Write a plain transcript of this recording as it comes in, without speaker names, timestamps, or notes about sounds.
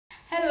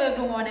Hello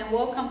everyone and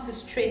welcome to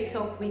Straight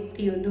Talk with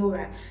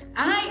Theodora.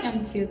 I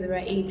am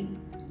Theodora Edu.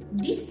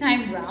 This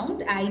time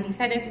round, I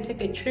decided to take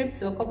a trip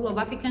to a couple of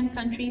African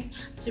countries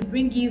to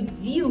bring you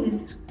views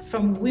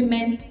from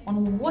women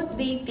on what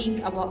they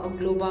think about a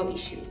global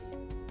issue.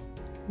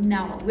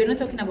 Now, we're not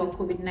talking about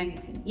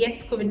COVID-19.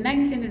 Yes,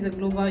 COVID-19 is a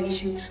global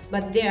issue,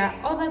 but there are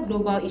other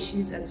global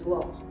issues as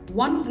well.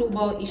 One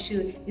global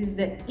issue is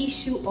the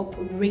issue of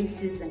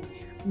racism.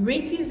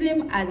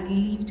 Racism has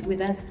lived with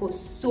us for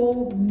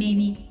so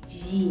many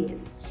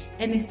years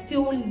and is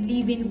still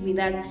living with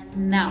us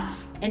now.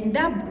 And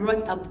that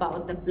brought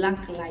about the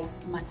Black Lives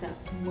Matter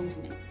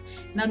movement.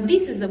 Now,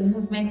 this is a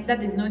movement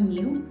that is not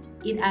new.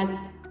 It has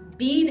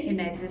been in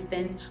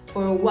existence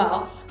for a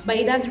while, but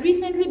it has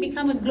recently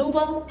become a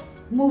global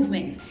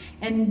movement.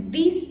 And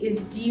this is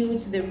due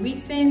to the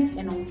recent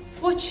and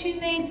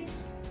unfortunate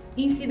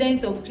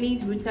incidents of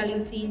police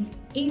brutalities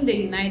in the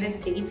United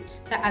States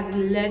that has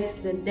led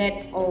to the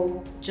death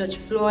of George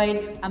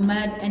Floyd,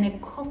 Ahmaud, and a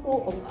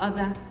couple of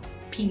other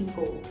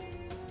people.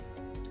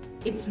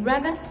 It's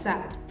rather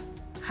sad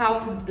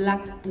how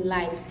Black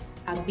lives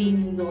are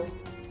being lost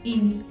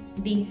in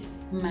this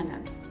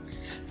manner.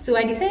 So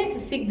I decided to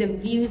seek the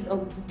views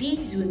of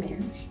these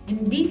women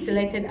in these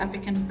selected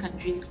African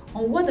countries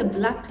on what the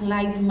Black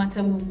Lives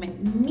Matter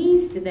movement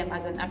means to them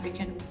as an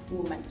African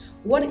woman,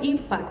 what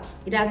impact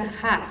it has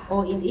had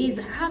or it is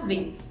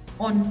having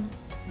on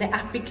the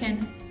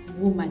African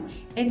woman.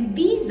 And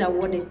these are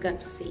what they've got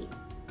to say.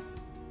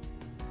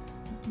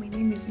 My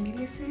name is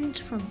Millicent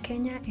from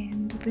Kenya,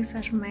 and these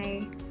are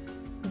my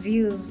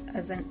views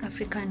as an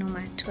African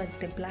woman towards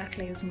the Black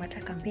Lives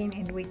Matter campaign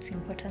and why it's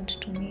important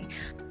to me.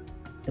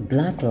 The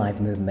Black Lives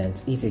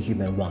Movement is a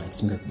human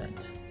rights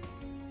movement.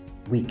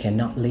 We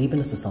cannot live in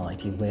a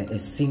society where a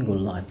single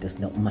life does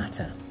not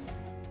matter.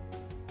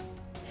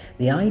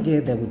 The idea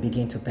that we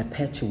begin to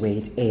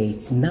perpetuate a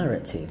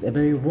narrative, a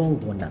very wrong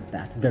one at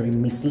that, very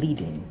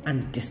misleading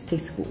and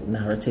distasteful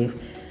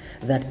narrative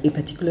that a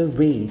particular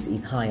race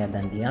is higher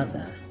than the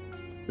other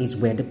is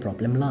where the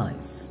problem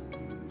lies.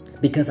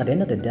 Because at the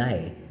end of the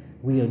day,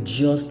 we are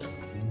just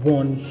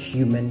one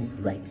human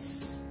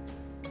race.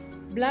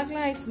 Black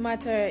Lives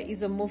Matter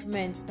is a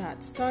movement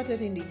that started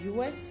in the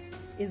US,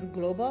 is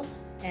global,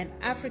 and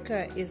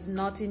Africa is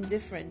not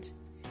indifferent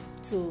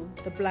to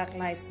the Black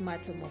Lives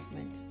Matter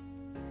movement.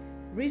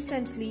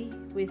 Recently,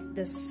 with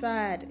the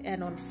sad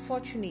and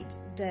unfortunate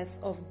death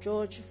of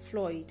George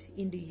Floyd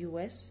in the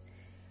US,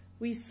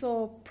 we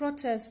saw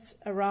protests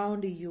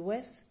around the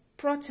US,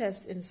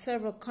 protests in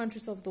several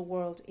countries of the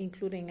world,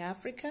 including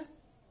Africa,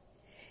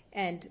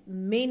 and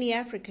many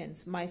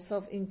Africans,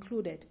 myself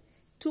included,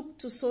 took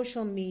to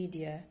social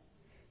media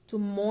to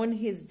mourn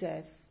his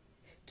death,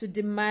 to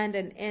demand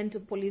an end to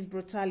police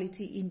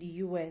brutality in the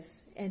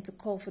US, and to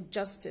call for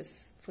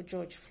justice for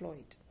George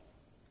Floyd.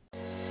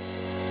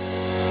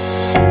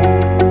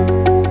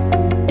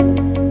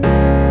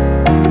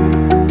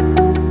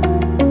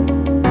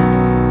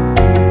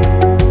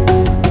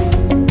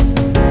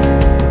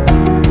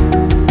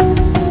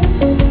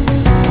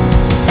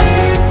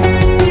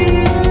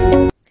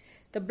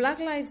 The Black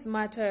Lives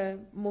Matter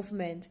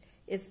movement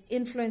is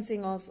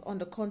influencing us on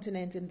the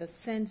continent in the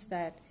sense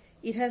that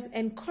it has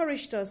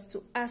encouraged us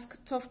to ask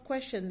tough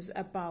questions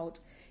about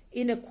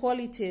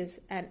inequalities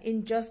and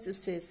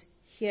injustices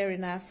here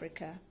in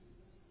Africa.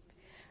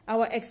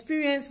 Our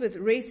experience with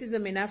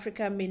racism in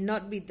Africa may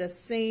not be the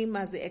same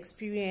as the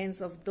experience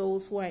of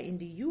those who are in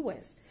the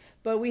US,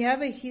 but we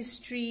have a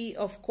history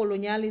of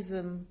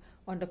colonialism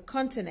on the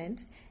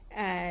continent,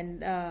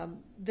 and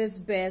this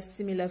bears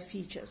similar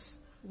features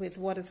with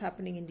what is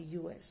happening in the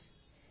US.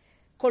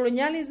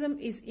 Colonialism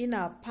is in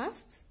our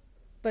past,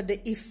 but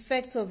the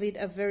effects of it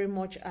are very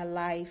much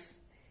alive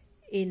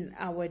in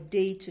our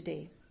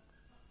day-to-day.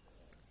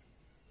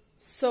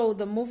 So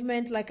the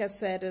movement, like I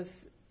said,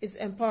 is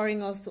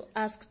empowering us to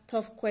ask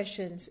tough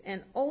questions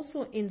and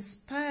also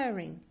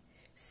inspiring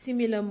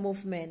similar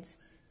movements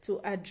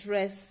to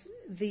address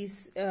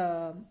these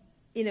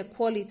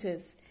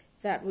inequalities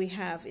that we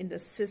have in the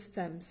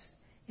systems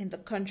in the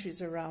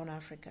countries around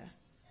Africa.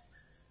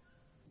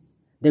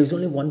 There is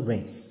only one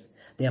race.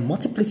 There are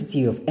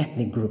multiplicity of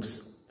ethnic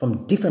groups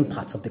from different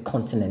parts of the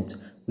continent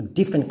with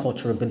different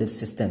cultural belief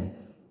system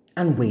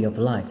and way of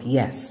life,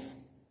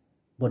 yes.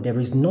 But there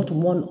is not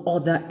one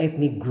other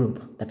ethnic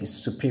group that is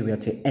superior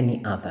to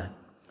any other.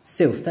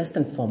 So first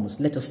and foremost,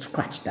 let us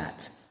scratch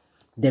that.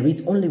 There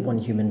is only one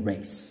human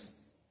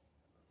race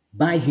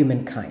by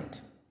humankind,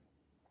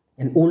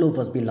 and all of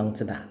us belong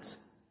to that.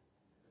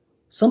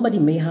 Somebody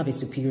may have a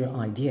superior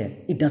idea.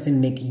 It doesn't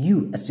make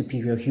you a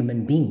superior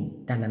human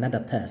being than another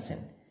person,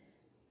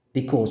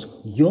 because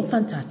your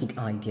fantastic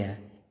idea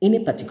in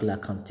a particular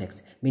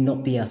context may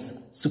not be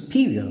as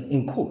superior,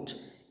 in quote,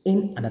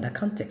 in another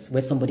context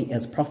where somebody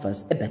else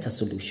proffers a better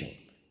solution.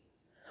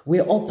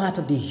 We're all part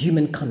of the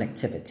human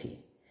connectivity,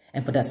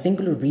 and for that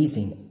singular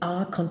reason,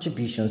 our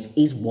contributions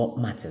is what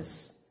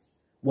matters.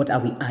 What are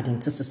we adding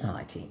to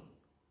society?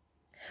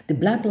 The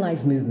Black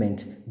Lives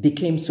Movement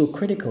became so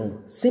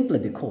critical simply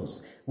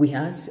because we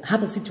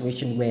have a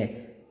situation where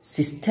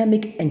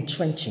systemic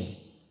entrenching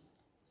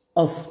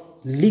of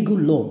legal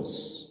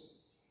laws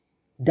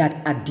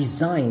that are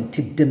designed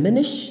to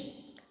diminish,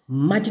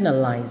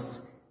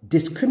 marginalize,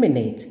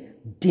 discriminate,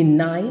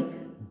 deny,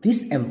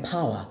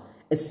 disempower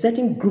a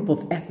certain group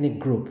of ethnic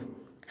group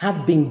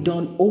have been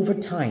done over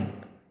time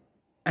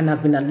and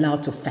has been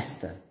allowed to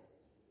fester.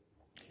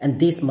 And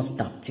this must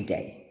stop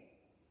today.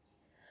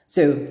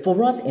 So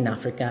for us in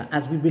Africa,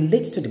 as we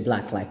relate to the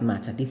Black Lives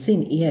Matter, the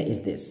thing here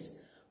is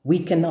this: we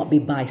cannot be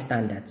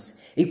bystanders.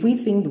 If we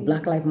think the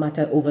Black Lives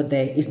Matter over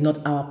there is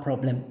not our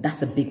problem,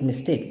 that's a big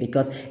mistake,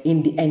 because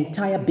in the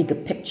entire bigger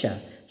picture,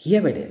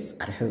 here it is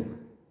at home.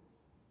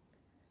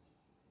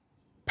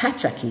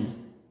 Patriarchy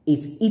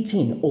is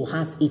eating or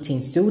has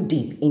eaten so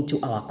deep into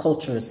our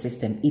cultural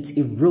system, it's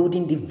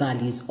eroding the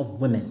values of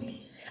women.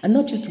 And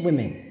not just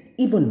women,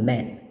 even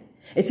men.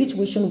 A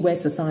situation where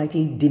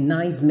society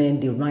denies men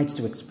the right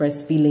to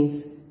express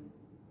feelings.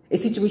 A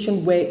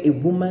situation where a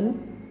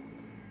woman,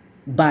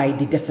 by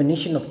the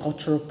definition of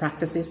cultural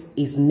practices,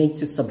 is made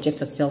to subject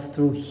herself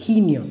through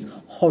heinous,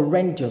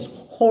 horrendous,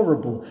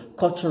 horrible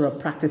cultural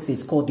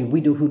practices called the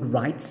widowhood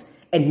rights,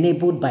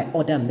 enabled by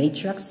other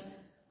matriarchs.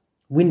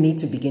 We need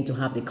to begin to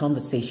have the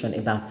conversation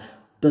about,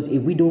 does a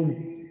widow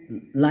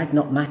life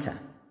not matter?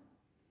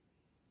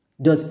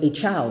 Does a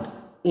child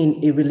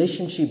in a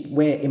relationship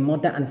where a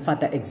mother and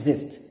father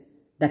exist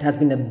that has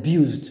been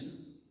abused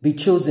be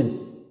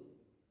chosen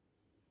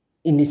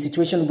in a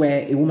situation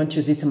where a woman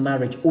chooses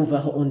marriage over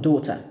her own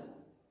daughter?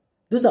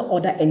 Those are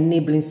other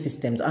enabling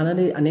systems and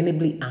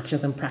enabling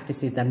actions and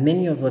practices that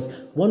many of us,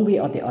 one way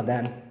or the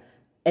other,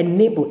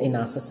 enable in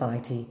our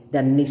society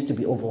that needs to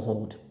be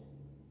overhauled.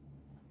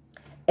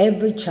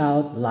 Every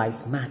child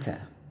lives matter.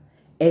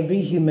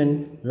 Every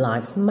human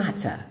lives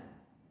matter.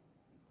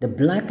 The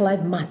Black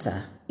Lives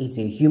Matter is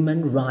a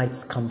human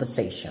rights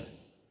conversation.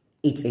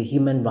 It's a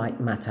human right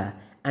matter,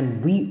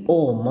 and we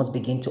all must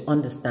begin to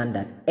understand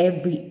that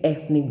every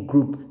ethnic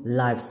group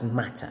lives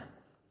matter.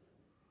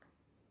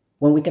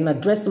 When we can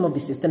address some of the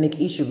systemic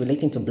issues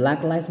relating to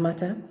Black Lives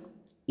Matter,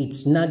 it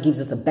now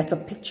gives us a better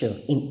picture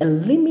in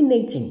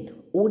eliminating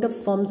other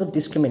forms of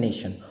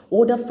discrimination,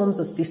 other forms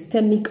of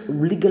systemic,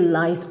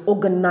 legalized,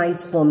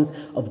 organized forms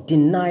of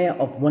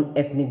denial of one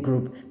ethnic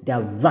group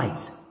their right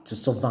to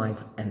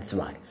survive and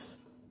thrive.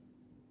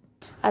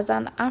 As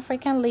an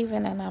African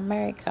living in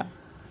America,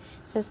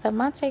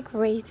 systematic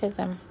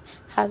racism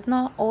has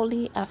not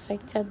only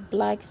affected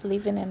blacks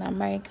living in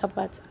America,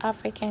 but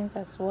Africans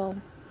as well.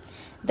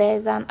 There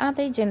is an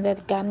adage in the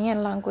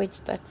Ghanaian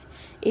language that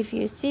if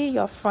you see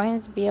your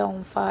friend's beer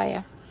on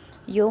fire,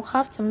 you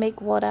have to make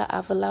water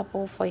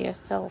available for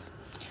yourself.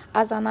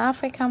 As an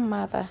African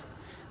mother,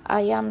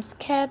 I am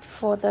scared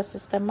for the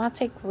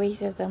systematic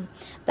racism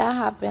that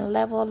have been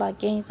leveled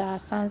against our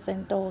sons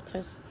and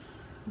daughters,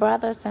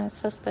 brothers and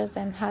sisters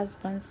and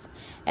husbands,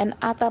 and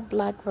other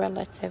black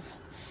relatives.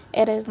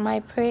 It is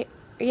my prayer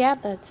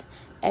that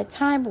a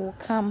time will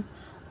come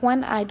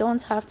when I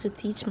don't have to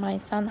teach my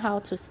son how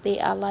to stay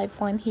alive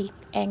when he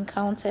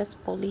encounters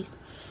police.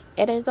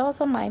 It is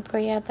also my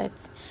prayer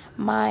that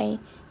my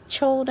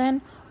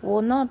children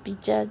will not be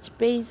judged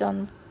based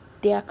on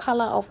their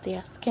color of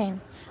their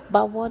skin,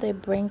 but what they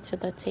bring to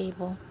the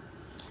table.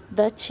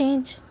 The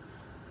change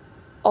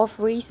of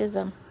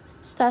racism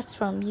starts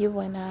from you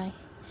and I.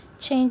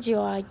 Change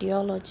your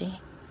ideology.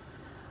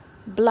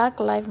 Black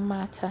Lives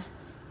Matter.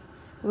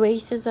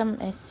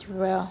 Racism is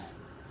real.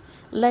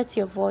 Let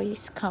your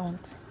voice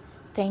count.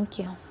 Thank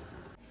you.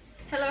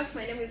 Hello,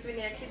 my name is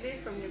Winnie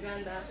Akide from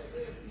Uganda.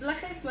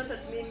 Black Lives Matter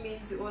to me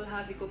means we all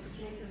have equal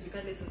opportunities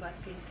regardless of our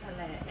skin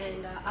color,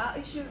 and our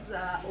issues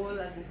are all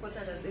as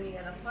important as any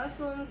other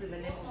person's in the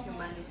name of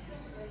humanity.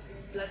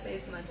 Black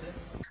Lives Matter.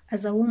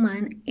 As a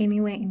woman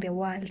anywhere in the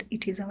world,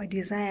 it is our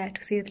desire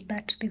to see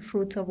that the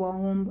fruits of our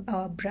womb,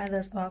 our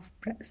brothers, our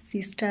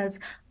sisters,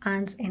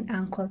 aunts and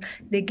uncles,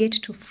 they get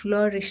to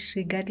flourish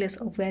regardless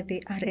of where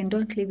they are, and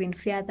don't live in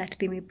fear that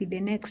they may be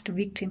the next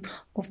victim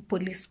of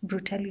police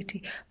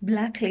brutality.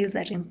 Black lives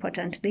are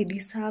important. They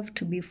deserve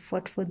to be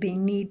fought for. They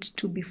need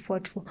to be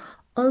fought for.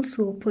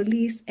 Also,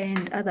 police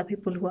and other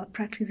people who are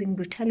practicing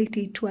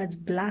brutality towards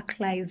black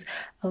lives,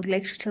 I would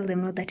like to tell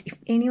them know that if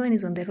anyone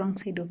is on the wrong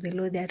side of the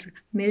law, there are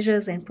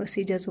measures and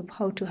procedures of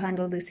how to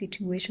handle the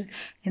situation,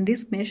 and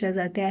these measures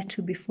are there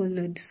to be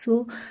followed.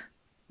 So,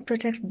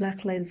 protect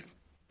black lives.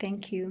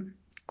 Thank you.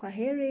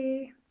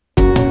 Kwaheri.